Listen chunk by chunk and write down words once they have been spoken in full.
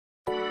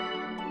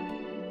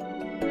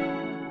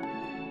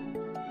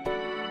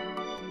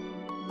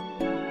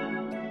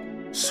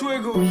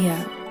Swiggle.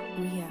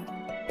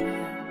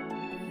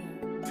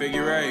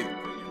 Figure 8.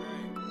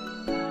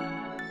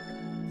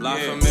 La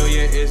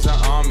Familia is an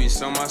army,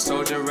 so my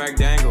soldier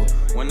rectangle.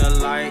 When the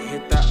light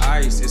hit the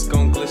ice, it's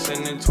gon'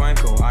 glisten and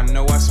twinkle. I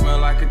know I smell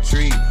like a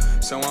tree,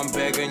 so I'm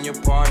begging your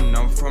pardon.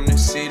 I'm from the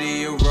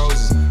city of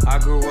roses, I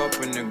grew up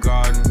in the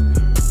garden.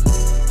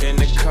 In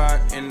the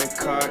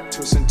cut,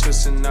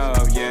 twistin'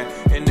 up, yeah.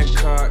 In the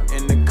cut,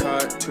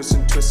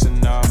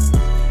 twistin' up.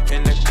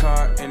 In the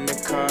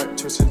cut,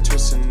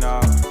 twistin'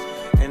 up.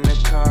 In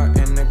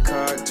the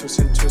cut,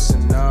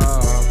 twistin'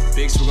 up.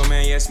 Big Swiggle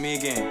man, yes, me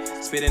again.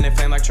 Spitting in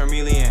flame like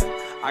Charmeleon.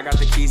 I got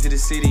the keys to the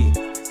city.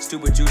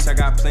 Stupid juice, I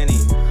got plenty.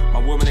 My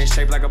woman is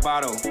shaped like a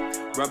bottle.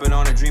 Rubbing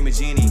on a dream of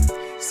genie.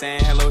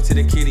 Saying hello to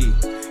the kitty.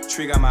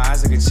 Tree got my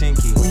eyes like a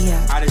chinky.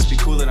 I just be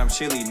cool and I'm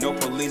chilly. No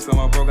police, but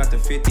my bro got the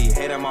 50.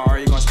 Hate on my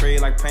art, you gon' spray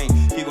it like paint.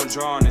 He gon'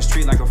 draw on the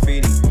street like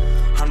graffiti.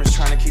 I'm just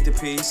trying to keep the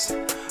peace.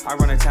 I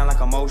run a town like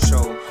a Mo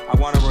show. I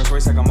want a Rolls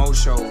Royce like a Mo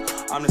show.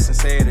 I'm the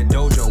sensei of the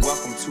dojo.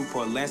 Welcome to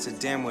Port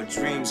Amsterdam where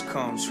dreams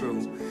come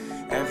true.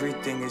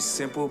 Everything is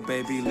simple,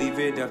 baby. Leave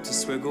it up to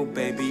Swiggle,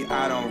 baby.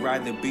 I don't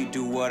ride the beat,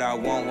 do what I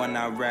want when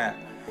I rap.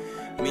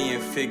 Me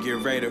and figure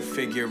eight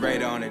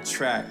on the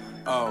track.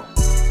 Oh.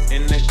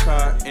 In the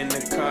cut,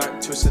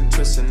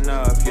 twistin'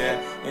 up,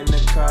 yeah. In the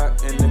cut,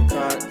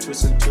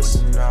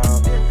 twistin'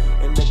 up.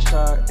 In the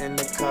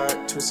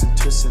cut,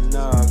 twistin'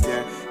 up,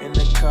 yeah. In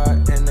the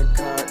cut,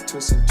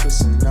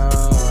 twistin'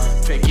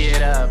 up.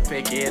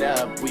 Pick it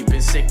up, we've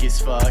been sick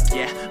as fuck,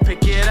 yeah.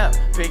 Pick it up,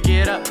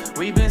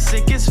 we've been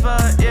sick as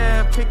fuck,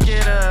 yeah. Pick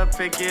it up,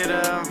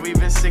 we've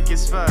been sick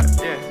as fuck,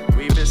 yeah.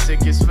 We've been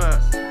sick as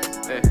fuck,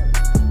 yeah.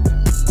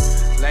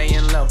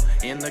 Laying low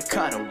in the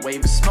cut, a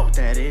wave of smoke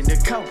that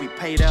indigo. We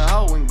pay the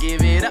hoe and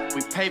give it up.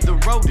 We pave the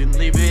road and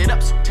live it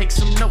up. So take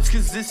some notes,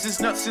 cause this is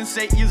nuts since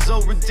 8 years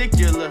old,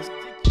 ridiculous.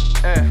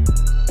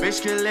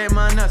 Bitch can lay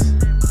my nuts.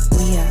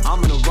 I'm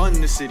gonna run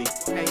the city.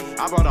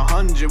 I brought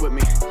 100 with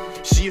me.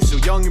 She is so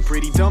young and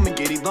pretty, dumb and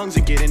giddy. Lungs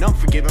are getting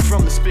unforgiven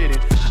from the spitting.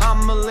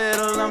 I'm a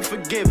little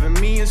unforgiving.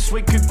 Me and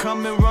Swig could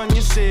come and run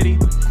your city.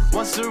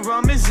 Once the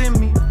rum is in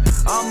me,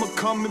 I'ma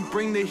come and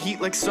bring the heat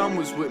like sun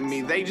was with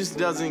me. They just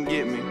doesn't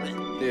get me.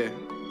 Yeah,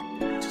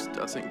 just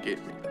doesn't get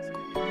me.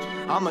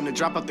 I'm gonna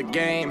drop out the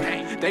game.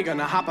 They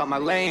gonna hop out my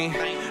lane.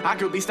 I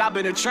could be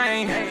stopping a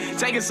train,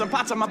 taking some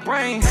parts of my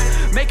brain,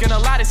 making a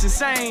lot, it's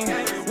insane.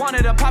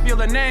 Wanted a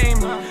popular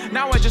name.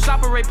 Now I just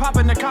operate,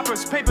 popping the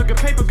coppers. Paper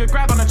good,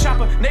 grab on a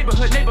chopper.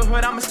 Neighborhood,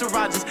 I'm Mr.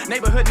 Rogers.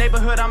 Neighborhood,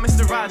 I'm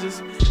Mr.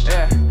 Rogers.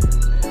 Yeah,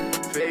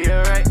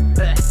 figure right.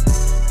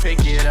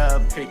 Pick it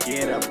up,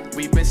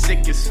 we've been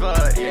sick as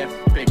fuck, yeah.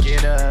 Pick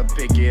it up,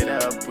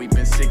 we've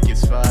been sick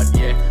as fuck,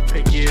 yeah.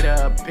 Pick it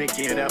up,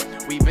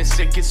 we've been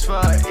sick as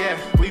fuck, yeah.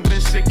 We've been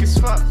sick as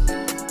fuck,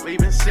 we've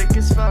been sick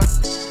as fuck.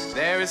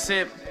 There is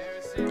hip,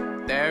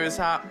 there is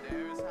hop,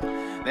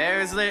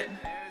 there is lit,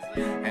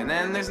 and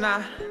then there's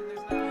not.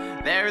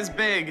 There is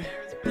big,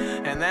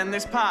 and then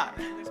there's pop.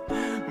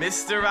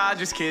 Mr.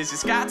 Rogers kids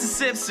just got to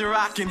sip so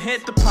I can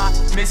hit the pot.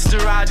 Mr.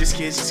 Rogers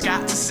kids just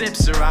got to sip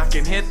so I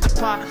can hit the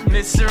pot.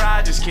 Mr.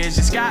 Rogers kids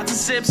just got to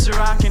sip so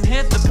I can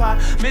hit the pot.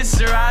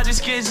 Mr.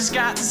 Rogers kids just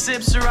got to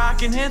sip so I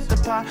can hit the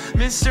pot.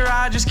 Mr.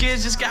 Rogers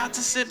kids just got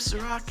to sip so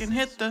I can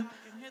hit the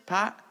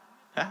pot.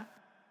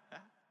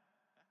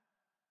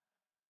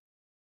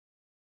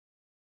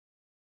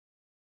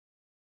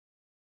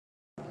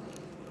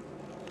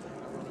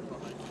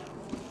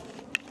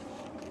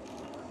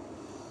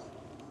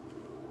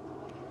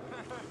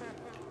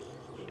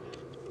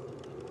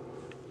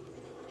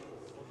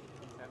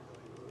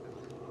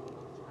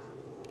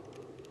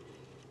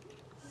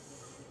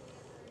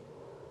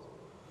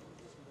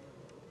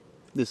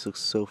 This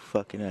looks so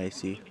fucking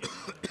icy.